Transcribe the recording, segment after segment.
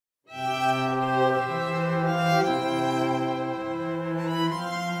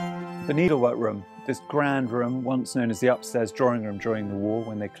The needlework room, this grand room, once known as the upstairs drawing room during the war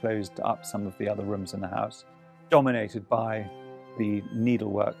when they closed up some of the other rooms in the house, dominated by the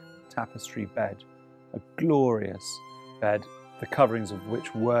needlework tapestry bed, a glorious bed, the coverings of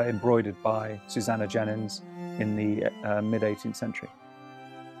which were embroidered by Susanna Jennens in the mid-18th century.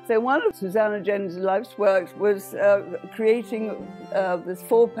 So one of Susanna Jennens' life's works was creating this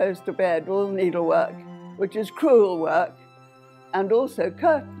four-poster bed, all needlework, which is crewel work, and also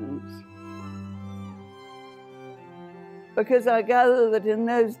curtains. Because I gather that in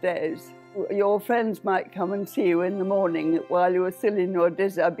those days, your friends might come and see you in the morning while you were still in your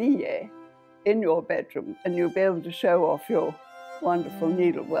déshabillé in your bedroom, and you'll be able to show off your wonderful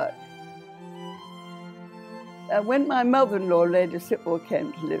needlework. When my mother-in-law, Lady Sitwell,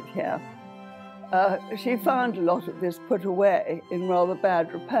 came to live here, she found a lot of this put away in rather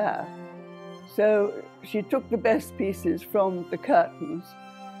bad repair. So she took the best pieces from the curtains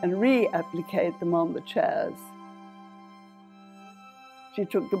and re-appliqued them on the chairs. She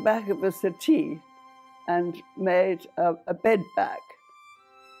took the back of a settee and made a bed back.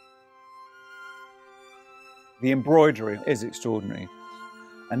 The embroidery is extraordinary,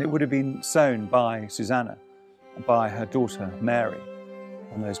 and it would have been sewn by Susanna, by her daughter Mary,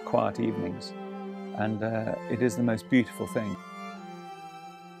 on those quiet evenings, and it is the most beautiful thing.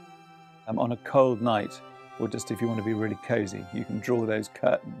 On a cold night, or just if you want to be really cozy, you can draw those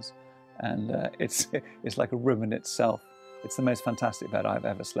curtains, and it's like a room in itself. It's the most fantastic bed I've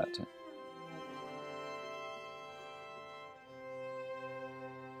ever slept in.